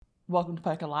Welcome to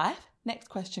Poker Life. Next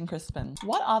question, Crispin.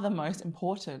 What are the most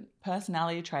important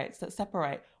personality traits that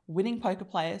separate winning poker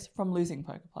players from losing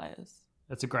poker players?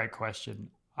 That's a great question.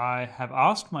 I have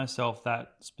asked myself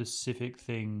that specific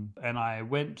thing, and I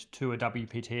went to a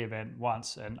WPT event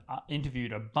once and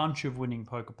interviewed a bunch of winning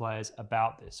poker players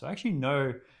about this. So I actually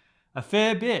know a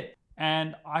fair bit,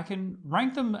 and I can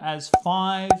rank them as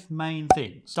 5 main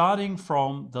things, starting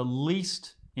from the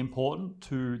least important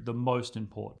to the most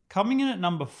important. Coming in at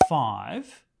number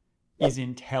 5 is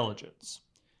intelligence.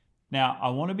 Now, I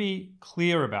want to be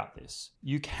clear about this.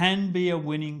 You can be a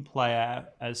winning player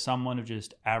as someone of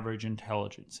just average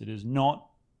intelligence. It is not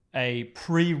a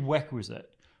prerequisite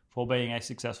for being a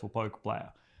successful poker player,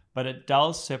 but it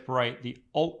does separate the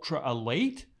ultra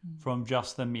elite from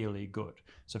just the merely good.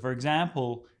 So, for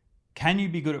example, can you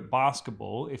be good at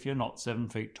basketball if you're not 7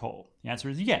 feet tall? The answer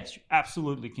is yes, you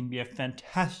absolutely can be a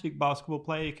fantastic basketball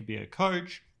player. You could be a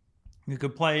coach. You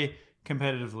could play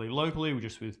competitively locally,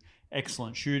 just with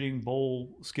excellent shooting,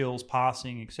 ball skills,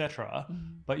 passing, etc.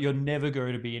 But you're never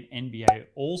going to be an NBA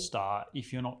all-star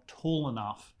if you're not tall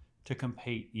enough to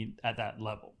compete at that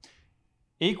level.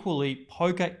 Equally,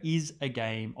 poker is a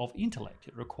game of intellect.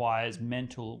 It requires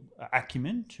mental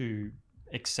acumen to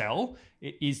excel.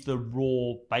 It is the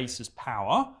raw basis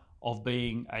power of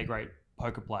being a great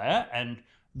poker player, and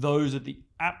those at the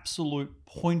absolute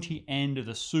pointy end of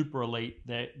the super elite,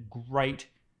 they're great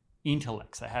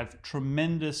intellects. They have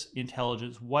tremendous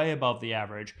intelligence, way above the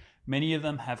average. Many of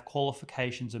them have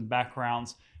qualifications and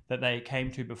backgrounds that they came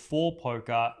to before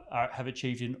poker, have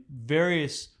achieved in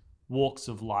various walks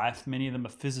of life. Many of them are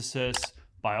physicists,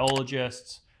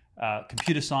 biologists,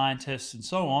 computer scientists, and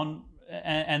so on,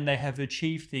 and they have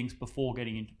achieved things before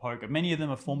getting into poker. Many of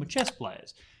them are former chess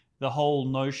players. The whole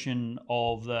notion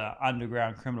of the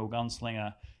underground criminal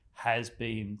gunslinger has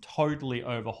been totally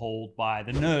overhauled by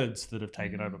the nerds that have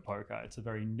taken over poker. It's a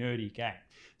very nerdy game.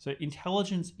 So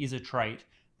intelligence is a trait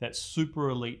that super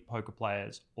elite poker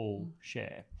players all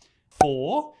share.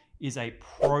 4 is a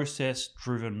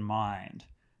process-driven mind.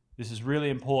 This is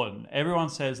really important. Everyone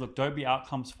says, look, don't be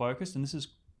outcomes focused, and this is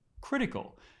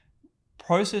critical.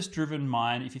 Process-driven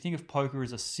mind, if you think of poker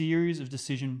as a series of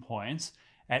decision points,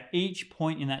 at each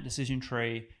point in that decision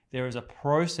tree, there is a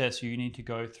process you need to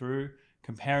go through,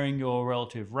 comparing your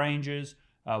relative ranges,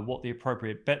 what the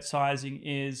appropriate bet sizing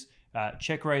is,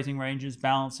 check raising ranges,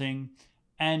 balancing.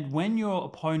 And when your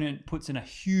opponent puts in a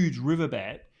huge river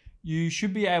bet, you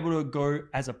should be able to go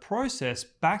as a process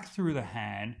back through the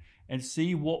hand and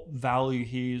see what value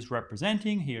he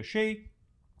or she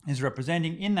is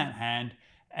representing in that hand,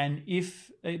 and if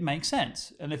it makes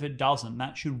sense. And if it doesn't,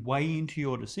 that should weigh into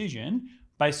your decision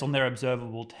based on their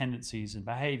observable tendencies and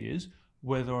behaviors,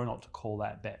 whether or not to call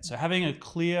that bet. So having a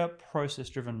clear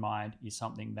process-driven mind is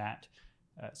something that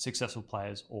successful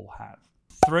players all have.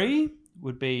 3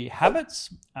 would be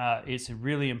habits. It's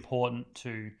really important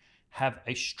to have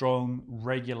a strong,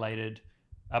 regulated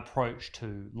approach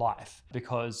to life,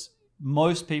 because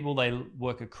most people, they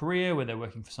work a career where they're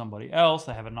working for somebody else.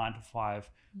 They have a 9-to-5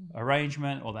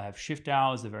 arrangement, or they have shift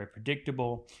hours. They're very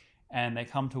predictable, and they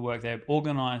come to work. They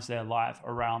organize their life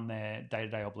around their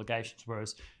day-to-day obligations,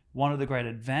 whereas one of the great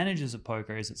advantages of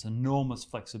poker is its enormous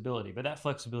flexibility, but that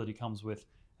flexibility comes with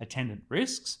attendant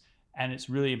risks, and it's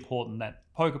really important that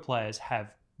poker players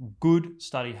have good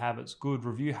study habits, good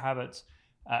review habits,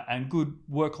 and good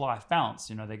work-life balance.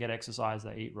 You know, they get exercise,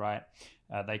 they eat right,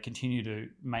 they continue to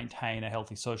maintain a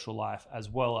healthy social life, as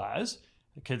well as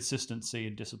consistency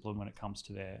and discipline when it comes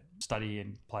to their study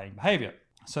and playing behavior.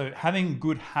 So having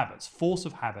good habits, force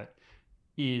of habit,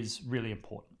 is really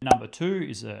important. Number 2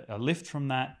 is a lift from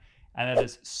that, and that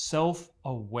is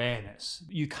self-awareness.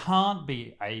 You can't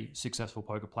be a successful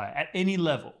poker player at any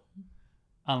level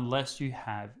unless you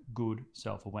have good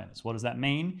self-awareness. What does that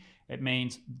mean? It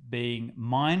means being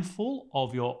mindful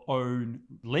of your own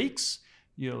leaks,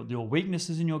 your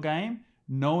weaknesses in your game,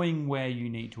 knowing where you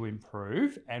need to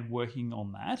improve and working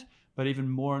on that, but even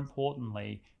more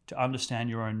importantly, to understand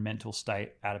your own mental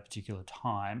state at a particular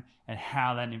time and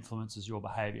how that influences your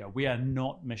behavior. We are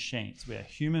not machines. We are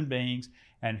human beings,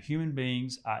 and human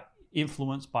beings are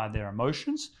influenced by their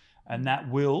emotions, and that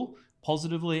will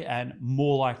positively and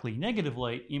more likely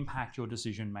negatively impact your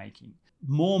decision making.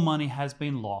 More money has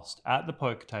been lost at the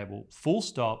poker table, full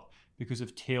stop, because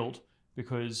of tilt,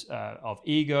 because of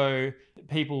ego,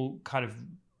 people kind of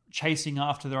chasing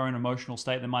after their own emotional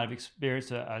state. They might have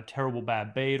experienced a terrible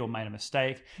bad beat or made a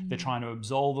mistake. They're trying to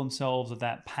absolve themselves of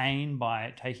that pain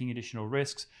by taking additional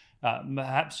risks.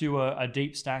 Perhaps you were a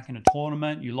deep stack in a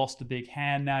tournament, you lost a big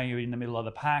hand, now you're in the middle of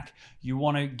the pack. You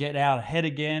want to get out ahead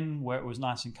again where it was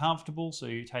nice and comfortable, so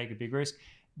you take a big risk.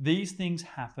 these things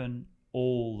happen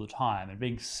all the time. And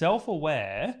being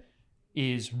self-aware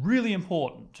is really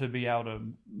important to be able to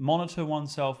monitor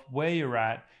oneself, where you're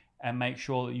at, and make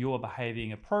sure that you are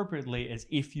behaving appropriately as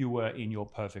if you were in your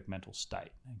perfect mental state.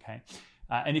 Okay,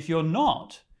 and if you're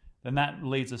not, then that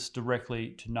leads us directly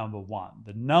to number one.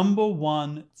 The number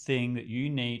one thing that you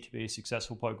need to be a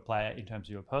successful poker player in terms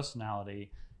of your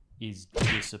personality is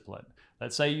discipline.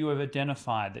 Let's say you have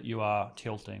identified that you are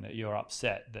tilting, that you're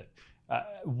upset. That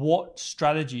what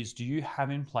strategies do you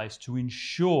have in place to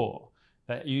ensure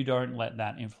that you don't let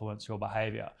that influence your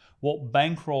behavior? What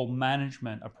bankroll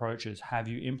management approaches have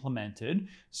you implemented?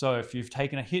 So if you've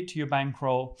taken a hit to your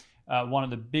bankroll, one of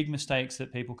the big mistakes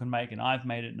that people can make, and I've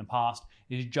made it in the past,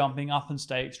 is jumping up in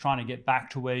stakes, trying to get back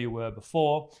to where you were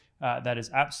before. That is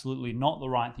absolutely not the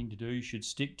right thing to do. You should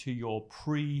stick to your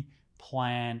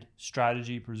pre-planned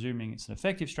strategy, presuming it's an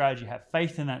effective strategy, have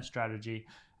faith in that strategy,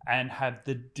 and have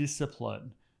the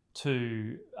discipline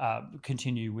to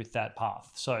continue with that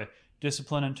path. So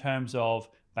discipline in terms of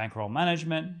bankroll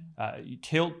management,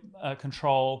 tilt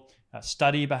control,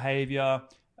 study behavior,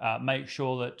 make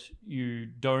sure that you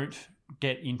don't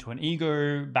get into an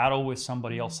ego battle with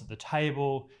somebody else at the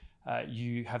table.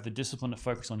 You have the discipline to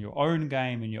focus on your own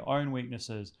game and your own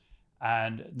weaknesses.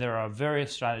 And there are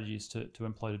various strategies to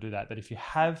employ to do that. But if you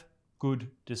have good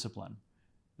discipline,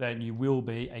 then you will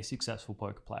be a successful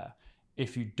poker player.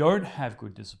 If you don't have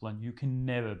good discipline, you can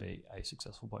never be a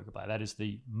successful poker player. That is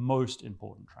the most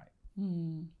important trait.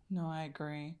 No, I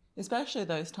agree. Especially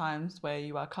those times where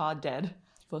you are card dead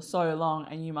for so long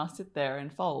and you must sit there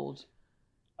and fold.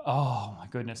 Oh my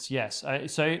goodness, yes.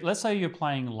 So let's say you're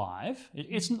playing live.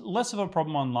 It's less of a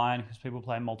problem online because people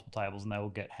play multiple tables and they will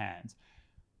get hands.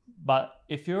 But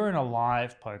if you're in a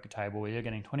live poker table where you're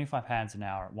getting 25 hands an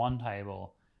hour at one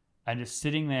table and just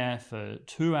sitting there for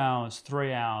 2 hours,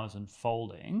 3 hours and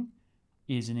folding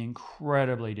is an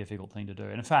incredibly difficult thing to do.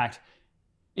 And in fact,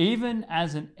 even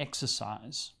as an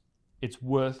exercise, it's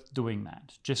worth doing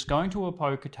that. Just going to a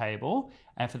poker table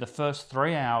and for the first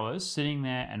 3 hours sitting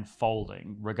there and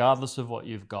folding, regardless of what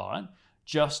you've got,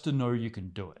 just to know you can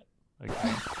do it.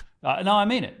 Okay? No, I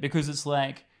mean it, because it's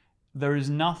like there is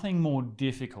nothing more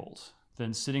difficult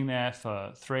than sitting there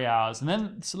for 3 hours. And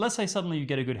then, so let's say suddenly you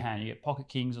get a good hand, you get pocket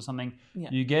kings or something,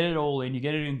 you get it all in, you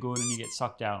get it in good, and you get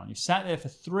sucked down on. You sat there for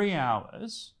 3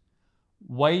 hours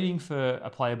waiting for a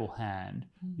playable hand,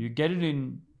 you get it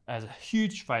in as a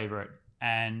huge favorite,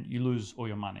 and you lose all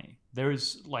your money. That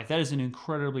is an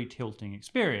incredibly tilting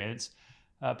experience,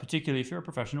 particularly if you're a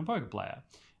professional poker player.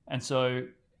 And so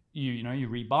you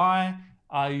rebuy.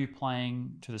 Are you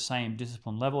playing to the same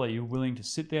discipline level? Are you willing to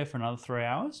sit there for another 3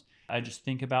 hours? I just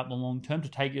think about the long term, to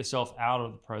take yourself out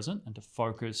of the present and to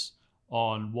focus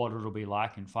on what it'll be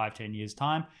like in 5-10 years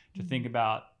time, to think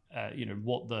about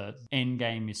what the end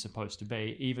game is supposed to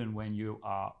be, even when you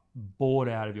are bored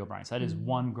out of your brain. So that is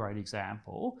one great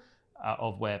example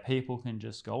of where people can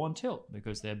just go on tilt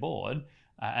because they're bored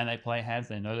and they play hands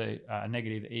they know they are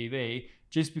negative EV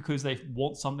just because they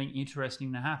want something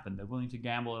interesting to happen. They're willing to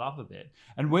gamble it up a bit.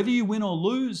 And whether you win or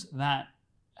lose that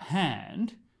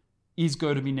hand is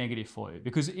going to be negative for you,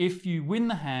 because if you win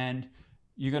the hand,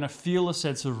 you're going to feel a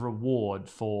sense of reward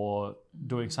for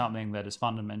doing something that is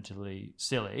fundamentally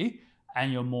silly,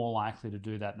 and you're more likely to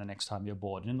do that the next time you're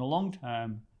bored. And in the long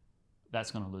term,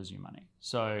 that's going to lose you money.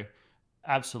 So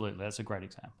absolutely, that's a great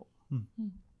example.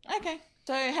 Okay,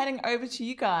 so heading over to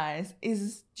you guys,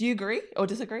 do you agree or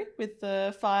disagree with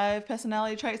the 5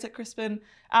 personality traits that Crispin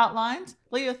outlined?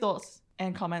 Leave your thoughts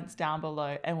and comments down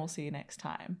below, and we'll see you next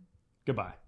time. Goodbye.